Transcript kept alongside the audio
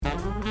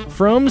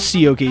From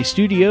COK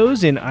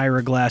Studios in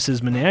Ira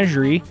Glass's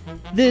Menagerie,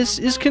 this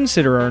is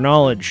Consider Our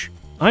Knowledge.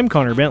 I'm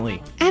Connor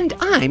Bentley. And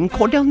I'm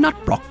Cordell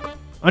Nutbrock.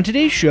 On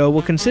today's show,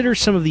 we'll consider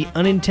some of the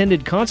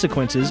unintended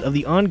consequences of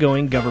the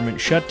ongoing government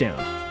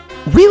shutdown.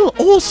 We'll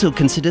also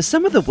consider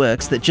some of the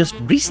works that just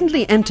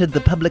recently entered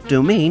the public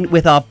domain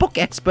with our book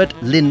expert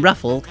Lynn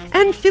Ruffle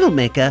and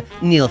filmmaker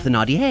Neil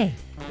Thenardier.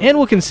 And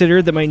we'll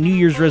consider that my New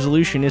Year's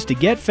resolution is to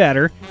get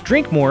fatter,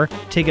 drink more,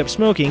 take up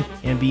smoking,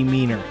 and be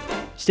meaner.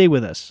 Stay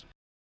with us.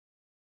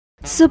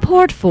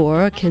 Support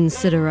for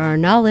Consider Our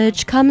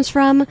Knowledge comes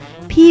from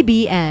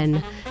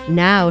PBN,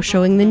 now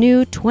showing the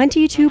new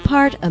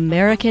 22-part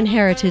American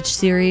Heritage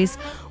series,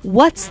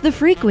 What's the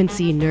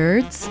Frequency,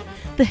 Nerds?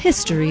 The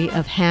History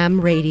of Ham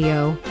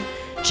Radio.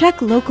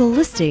 Check local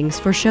listings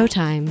for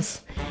showtimes.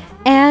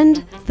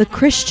 And the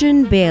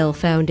Christian Bale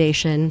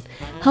Foundation,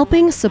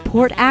 helping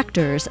support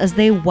actors as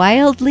they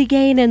wildly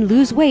gain and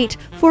lose weight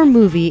for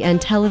movie and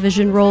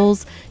television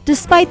roles,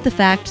 despite the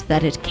fact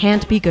that it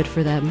can't be good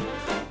for them.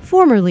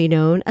 Formerly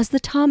known as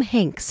the Tom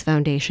Hanks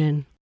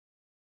Foundation.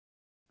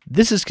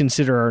 This is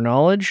Consider Our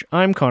Knowledge.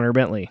 I'm Connor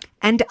Bentley.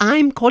 And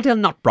I'm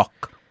Cordell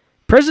Nutbrock.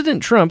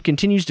 President Trump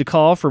continues to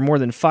call for more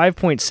than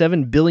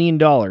 $5.7 billion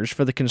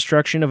for the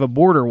construction of a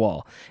border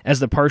wall as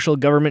the partial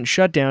government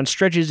shutdown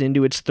stretches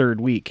into its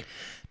third week.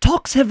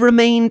 Talks have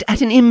remained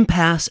at an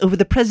impasse over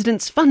the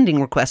president's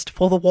funding request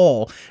for the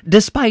wall,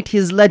 despite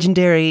his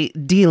legendary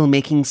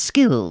deal-making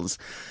skills.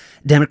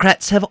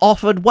 Democrats have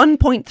offered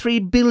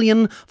 $1.3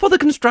 billion for the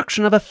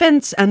construction of a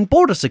fence and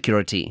border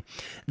security.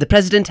 The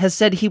president has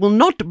said he will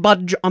not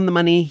budge on the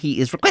money he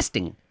is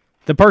requesting.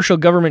 The partial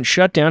government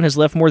shutdown has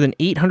left more than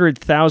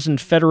 800,000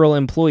 federal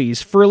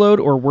employees furloughed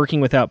or working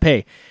without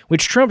pay,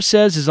 which Trump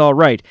says is all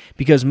right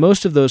because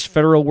most of those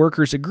federal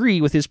workers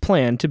agree with his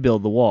plan to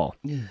build the wall.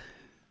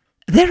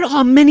 There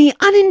are many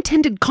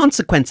unintended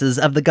consequences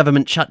of the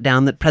government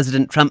shutdown that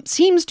President Trump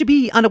seems to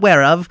be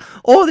unaware of,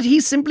 or that he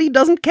simply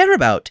doesn't care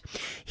about.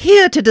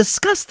 Here to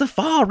discuss the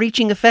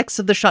far-reaching effects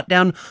of the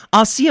shutdown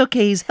are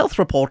COK's health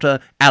reporter,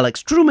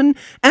 Alex Truman,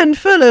 and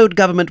furloughed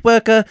government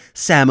worker,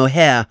 Sam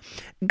O'Hare.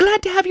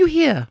 Glad to have you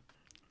here.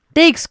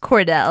 Thanks,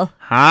 Cordell.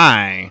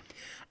 Hi.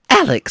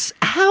 Alex,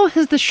 how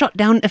has the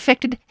shutdown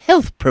affected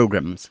health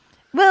programs?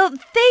 Well,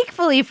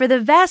 thankfully for the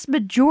vast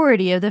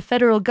majority of the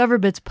federal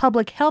government's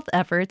public health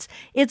efforts,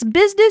 it's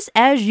business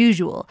as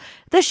usual.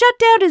 The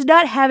shutdown is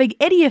not having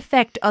any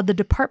effect on the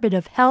Department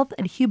of Health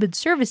and Human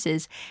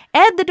Services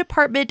and the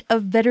Department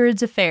of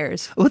Veterans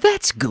Affairs. Oh,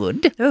 that's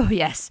good. Oh,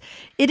 yes.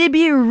 It'd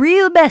be a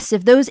real mess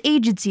if those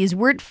agencies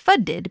weren't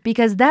funded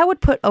because that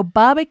would put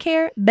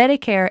Obamacare,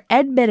 Medicare,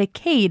 and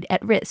Medicaid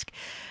at risk.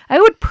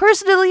 I would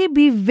personally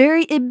be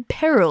very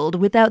imperiled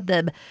without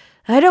them.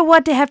 I don't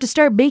want to have to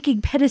start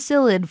making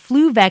penicillin,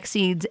 flu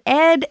vaccines,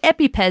 and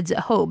EpiPens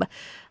at home.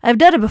 I've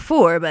done it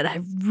before, but I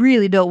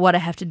really don't want to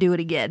have to do it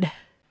again.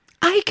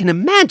 I can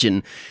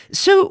imagine.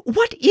 So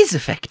what is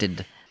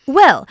affected?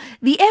 Well,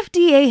 the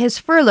FDA has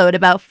furloughed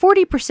about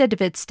 40%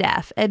 of its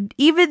staff, and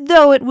even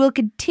though it will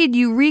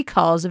continue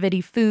recalls of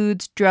any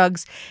foods,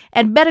 drugs,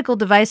 and medical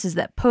devices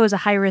that pose a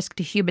high risk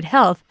to human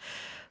health,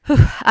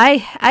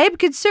 I am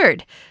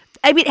concerned.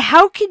 I mean,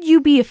 how can you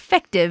be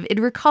effective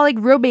in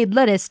recalling romaine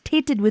lettuce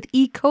tainted with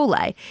E.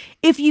 coli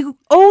if you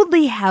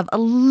only have a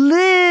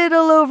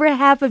little over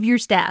half of your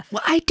staff?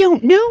 Well, I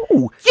don't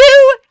know.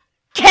 You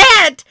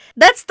can't!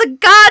 That's the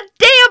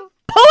goddamn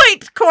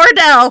point,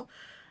 Cordell!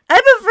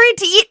 I'm afraid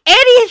to eat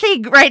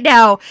anything right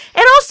now.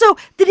 And also,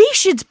 the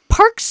nation's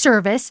park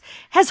service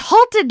has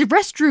halted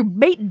restroom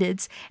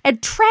maintenance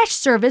and trash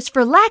service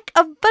for lack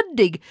of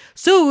funding.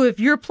 So if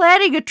you're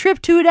planning a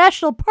trip to a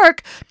national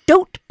park,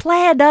 don't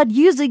plan on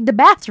using the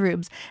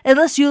bathrooms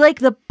unless you like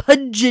the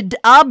pungent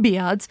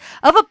ambiance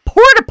of a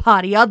porta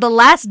potty on the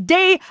last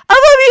day of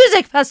a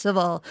music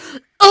festival.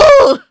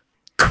 Ugh!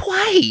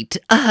 Quite.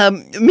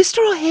 Mr.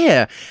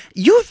 O'Hare,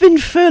 you've been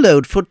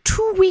furloughed for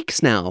 2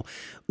 weeks now.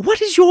 What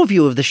is your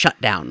view of the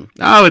shutdown?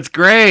 Oh, it's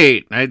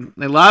great. I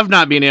love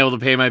not being able to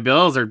pay my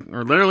bills or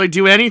literally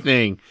do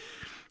anything.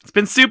 It's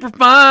been super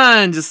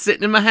fun just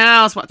sitting in my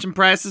house watching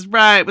Price is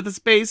Right with the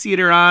space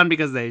heater on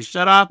because they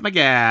shut off my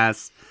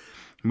gas.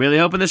 I'm really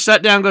hoping the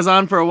shutdown goes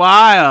on for a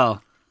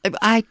while.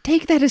 I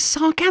take that as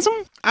sarcasm?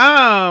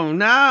 Oh,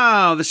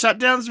 no. The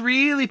shutdown's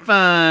really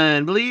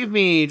fun. Believe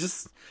me.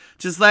 Just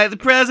like the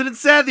president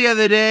said the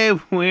other day,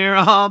 we're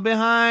all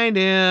behind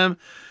him.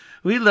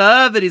 We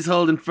love that he's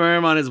holding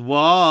firm on his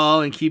wall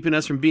and keeping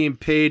us from being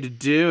paid to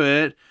do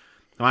it.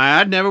 Why,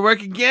 I'd never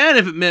work again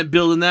if it meant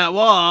building that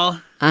wall.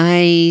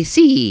 I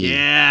see.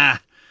 Yeah,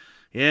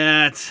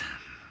 if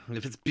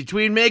it's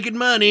between making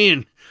money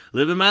and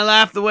living my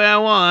life the way I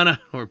want,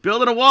 or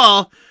building a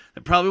wall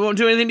that probably won't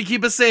do anything to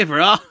keep us safer,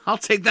 I'll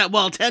take that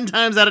wall 10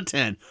 times out of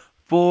 10.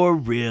 For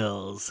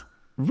reals.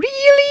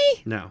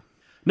 Really?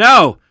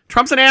 No,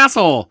 Trump's an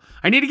asshole.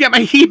 I need to get my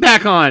heat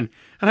back on,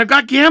 and I've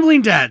got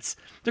gambling debts.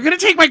 They're going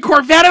to take my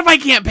Corvette if I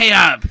can't pay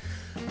up.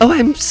 Oh,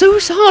 I'm so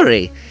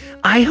sorry.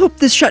 I hope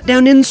this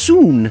shutdown ends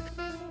soon.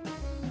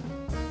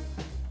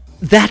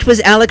 That was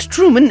Alex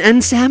Truman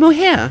and Sam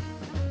O'Hare.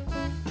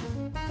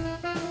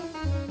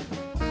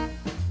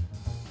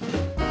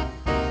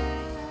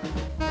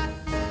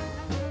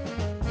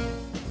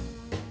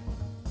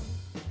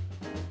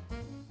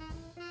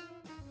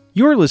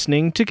 You're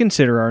listening to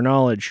Consider Our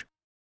Knowledge.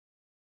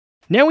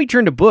 Now we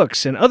turn to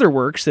books and other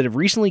works that have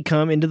recently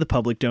come into the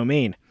public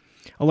domain.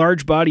 A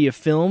large body of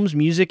films,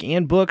 music,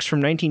 and books from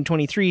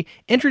 1923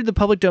 entered the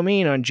public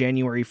domain on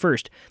January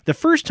 1st, the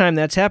first time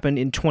that's happened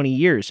in 20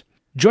 years.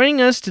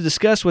 Joining us to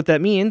discuss what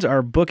that means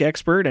are book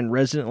expert and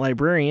resident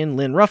librarian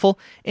Lynn Ruffle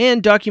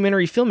and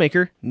documentary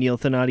filmmaker Neil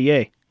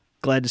Thénardier.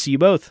 Glad to see you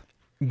both.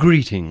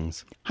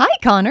 Greetings. Hi,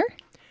 Connor.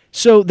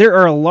 So there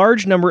are a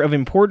large number of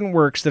important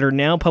works that are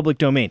now public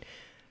domain.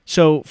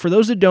 So for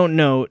those that don't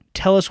know,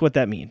 tell us what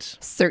that means.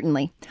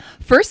 Certainly.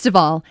 First of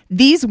all,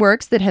 these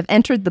works that have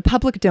entered the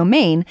public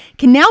domain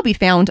can now be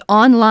found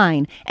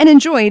online and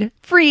enjoyed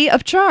free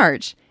of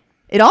charge.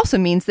 It also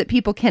means that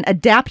people can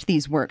adapt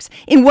these works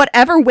in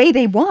whatever way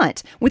they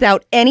want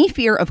without any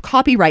fear of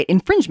copyright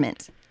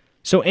infringement.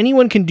 So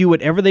anyone can do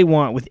whatever they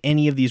want with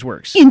any of these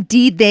works.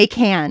 Indeed, they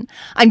can.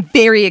 I'm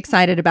very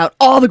excited about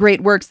all the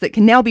great works that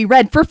can now be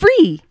read for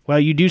free. Well,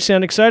 you do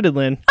sound excited,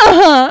 Lynn.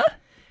 Uh-huh.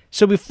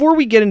 So before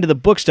we get into the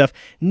book stuff,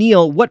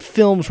 Neil, what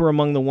films were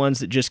among the ones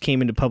that just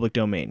came into public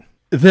domain?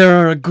 There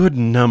are a good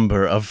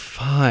number of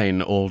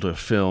fine older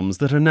films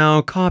that are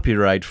now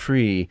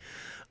copyright-free.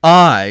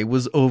 I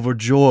was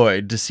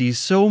overjoyed to see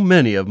so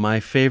many of my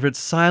favorite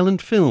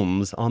silent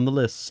films on the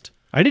list.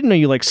 I didn't know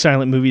you liked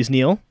silent movies,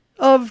 Neil.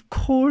 Of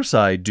course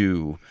I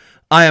do.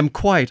 I am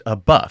quite a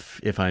buff,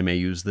 if I may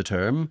use the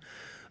term.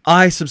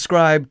 I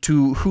subscribe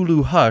to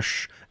Hulu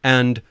Hush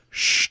and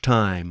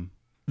Showtime.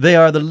 They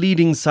are the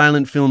leading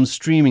silent film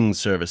streaming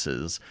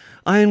services.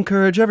 I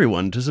encourage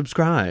everyone to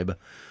subscribe.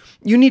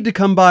 You need to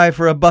come by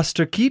for a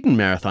Buster Keaton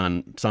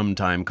marathon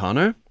sometime,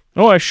 Connor.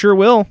 Oh, I sure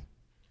will.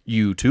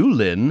 You too,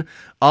 Lynn.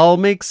 I'll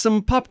make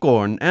some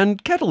popcorn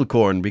and kettle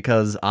corn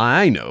because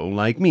I know,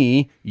 like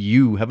me,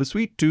 you have a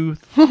sweet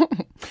tooth.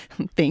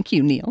 Thank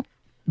you, Neil.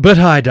 But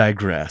I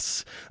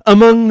digress.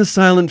 Among the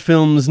silent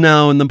films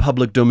now in the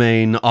public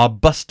domain are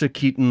Buster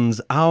Keaton's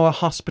Our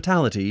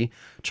Hospitality,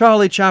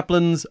 Charlie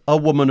Chaplin's A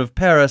Woman of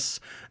Paris,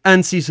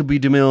 and Cecil B.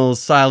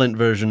 DeMille's silent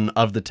version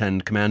of The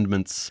Ten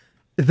Commandments.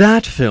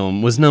 That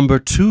film was number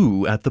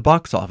 2 at the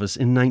box office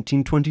in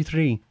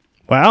 1923.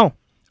 Wow.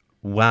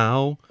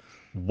 Wow.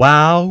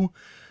 Wow.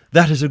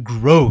 That is a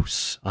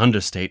gross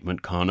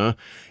understatement, Connor.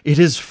 It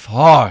is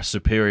far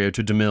superior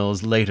to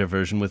DeMille's later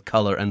version with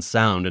color and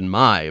sound, in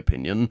my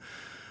opinion.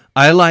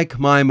 I like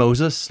my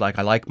Moses like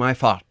I like my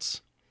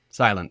farts.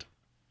 Silent.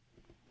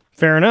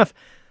 Fair enough.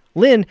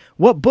 Lynn,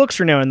 what books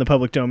are now in the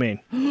public domain?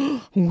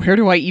 Where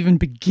do I even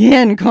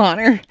begin,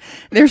 Connor?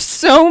 There's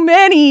so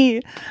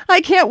many.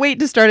 I can't wait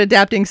to start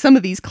adapting some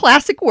of these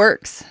classic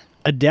works.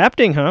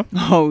 Adapting, huh?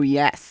 Oh,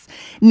 yes.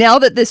 Now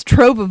that this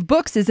trove of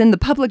books is in the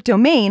public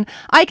domain,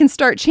 I can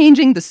start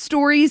changing the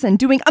stories and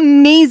doing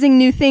amazing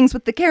new things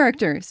with the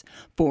characters.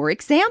 For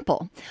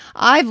example,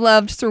 I've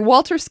loved Sir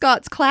Walter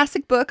Scott's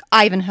classic book,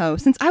 Ivanhoe,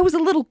 since I was a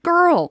little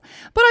girl,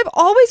 but I've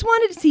always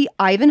wanted to see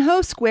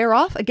Ivanhoe square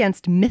off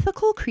against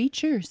mythical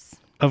creatures.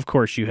 Of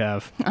course you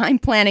have. I'm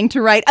planning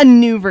to write a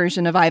new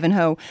version of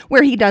Ivanhoe,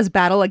 where he does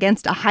battle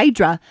against a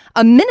Hydra,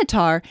 a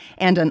Minotaur,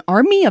 and an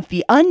army of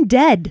the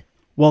undead.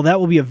 Well, that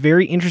will be a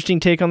very interesting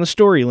take on the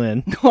story,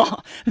 Lynn. Oh,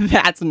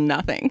 that's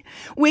nothing.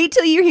 Wait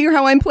till you hear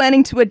how I'm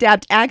planning to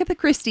adapt Agatha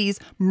Christie's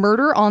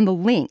Murder on the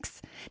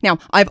Links. Now,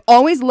 I've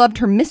always loved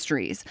her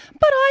mysteries,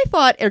 but I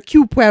thought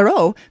Hercule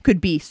Poirot could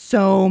be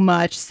so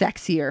much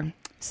sexier.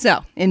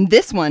 So, in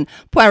this one,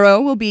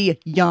 Poirot will be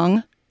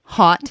young,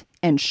 hot,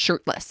 and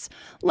shirtless.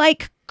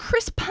 Like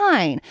Chris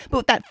Pine, but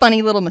with that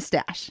funny little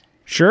mustache.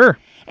 Sure.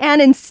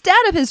 And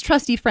instead of his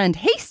trusty friend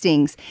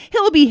Hastings,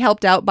 he'll be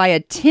helped out by a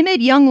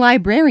timid young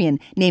librarian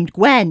named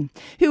Gwen,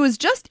 who is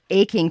just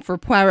aching for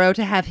Poirot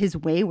to have his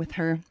way with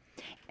her.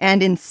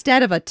 And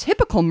instead of a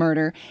typical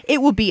murder,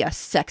 it will be a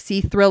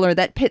sexy thriller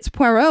that pits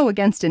Poirot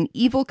against an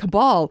evil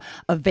cabal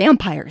of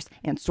vampires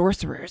and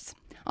sorcerers.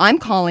 I'm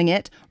calling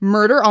it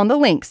Murder on the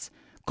Links,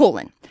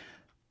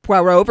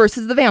 Poirot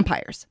versus the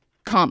vampires,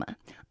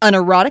 an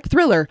erotic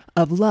thriller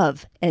of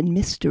love and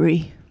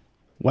mystery.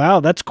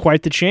 Wow, that's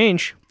quite the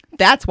change.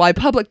 That's why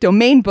public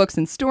domain books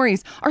and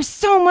stories are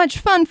so much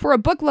fun for a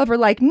book lover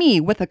like me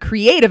with a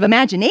creative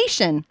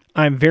imagination.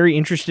 I'm very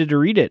interested to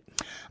read it.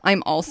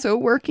 I'm also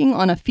working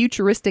on a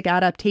futuristic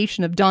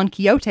adaptation of Don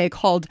Quixote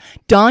called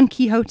Don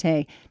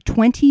Quixote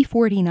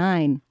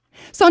 2049.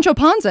 Sancho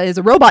Panza is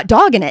a robot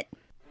dog in it.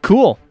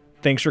 Cool.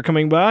 Thanks for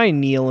coming by,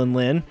 Neil and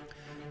Lynn.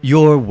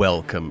 You're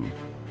welcome.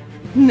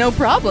 No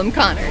problem,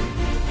 Connor.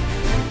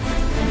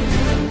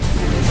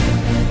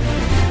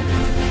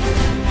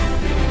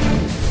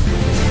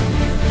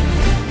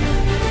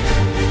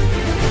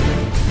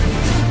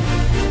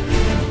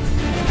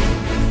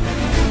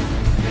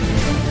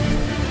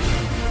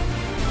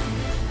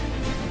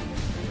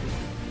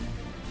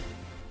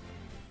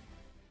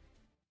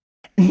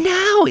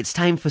 Now it's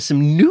time for some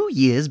New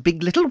Year's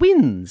Big Little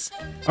Wins.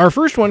 Our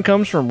first one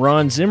comes from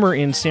Ron Zimmer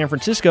in San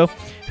Francisco,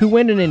 who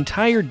went an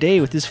entire day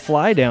with his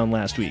fly down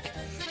last week.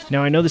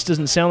 Now, I know this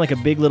doesn't sound like a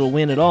big little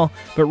win at all,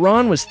 but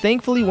Ron was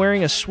thankfully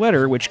wearing a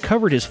sweater which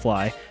covered his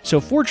fly,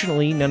 so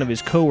fortunately none of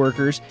his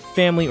coworkers,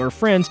 family, or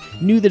friends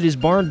knew that his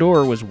barn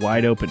door was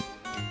wide open.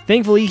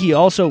 Thankfully, he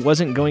also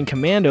wasn't going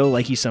commando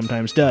like he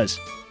sometimes does.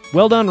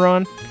 Well done,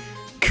 Ron.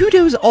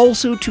 Kudos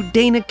also to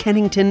Dana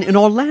Kennington in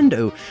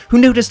Orlando, who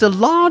noticed a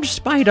large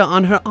spider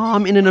on her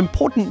arm in an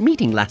important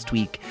meeting last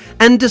week,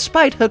 and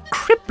despite her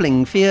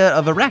crippling fear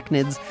of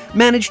arachnids,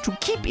 managed to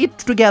keep it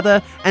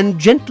together and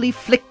gently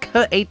flick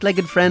her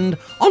 8-legged friend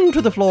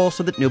onto the floor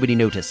so that nobody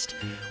noticed.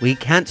 We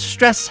can't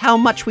stress how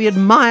much we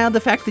admire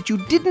the fact that you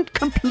didn't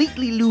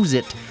completely lose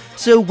it,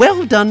 so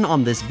well done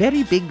on this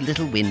very big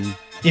little win.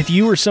 If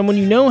you or someone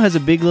you know has a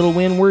big little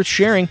win worth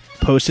sharing,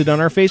 post it on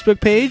our Facebook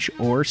page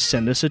or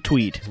send us a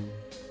tweet.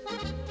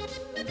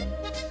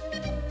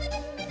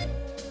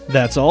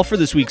 That's all for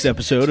this week's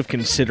episode of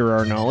Consider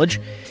Our Knowledge.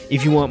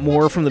 If you want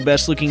more from the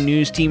best-looking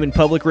news team in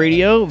public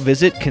radio,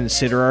 visit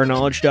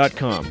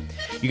considerourknowledge.com.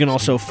 You can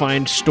also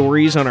find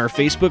stories on our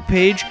Facebook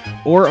page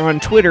or on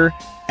Twitter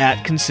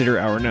at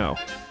ConsiderOurKnow.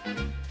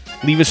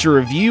 Leave us a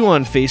review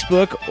on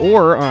Facebook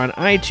or on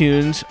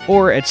iTunes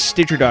or at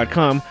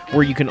Stitcher.com,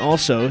 where you can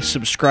also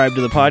subscribe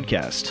to the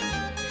podcast.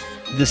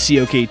 The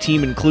COK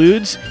team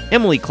includes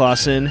Emily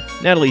Clausen,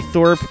 Natalie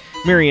Thorpe,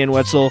 Marianne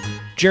Wetzel,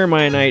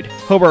 Jeremiah Knight,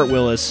 Hobart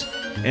Willis,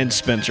 and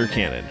Spencer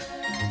Cannon.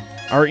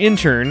 Our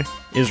intern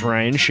is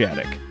Ryan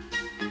Shattuck.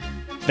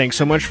 Thanks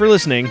so much for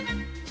listening.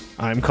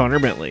 I'm Connor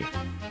Bentley.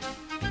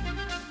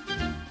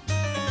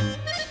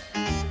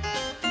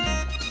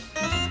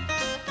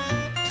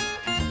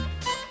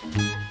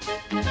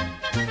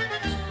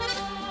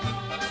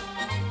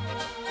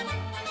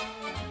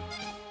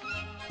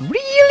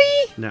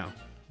 Really?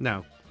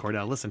 No,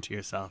 Cordell, listen to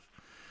yourself.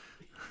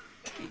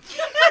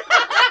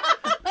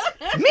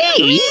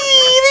 Me?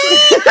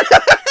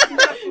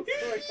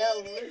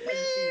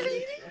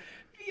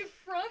 The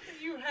affront that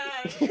you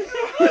had.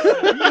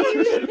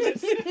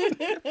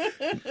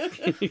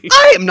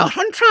 I am not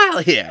on trial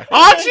here.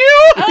 Aren't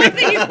you? I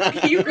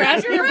think you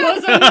grasped your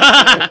bosom.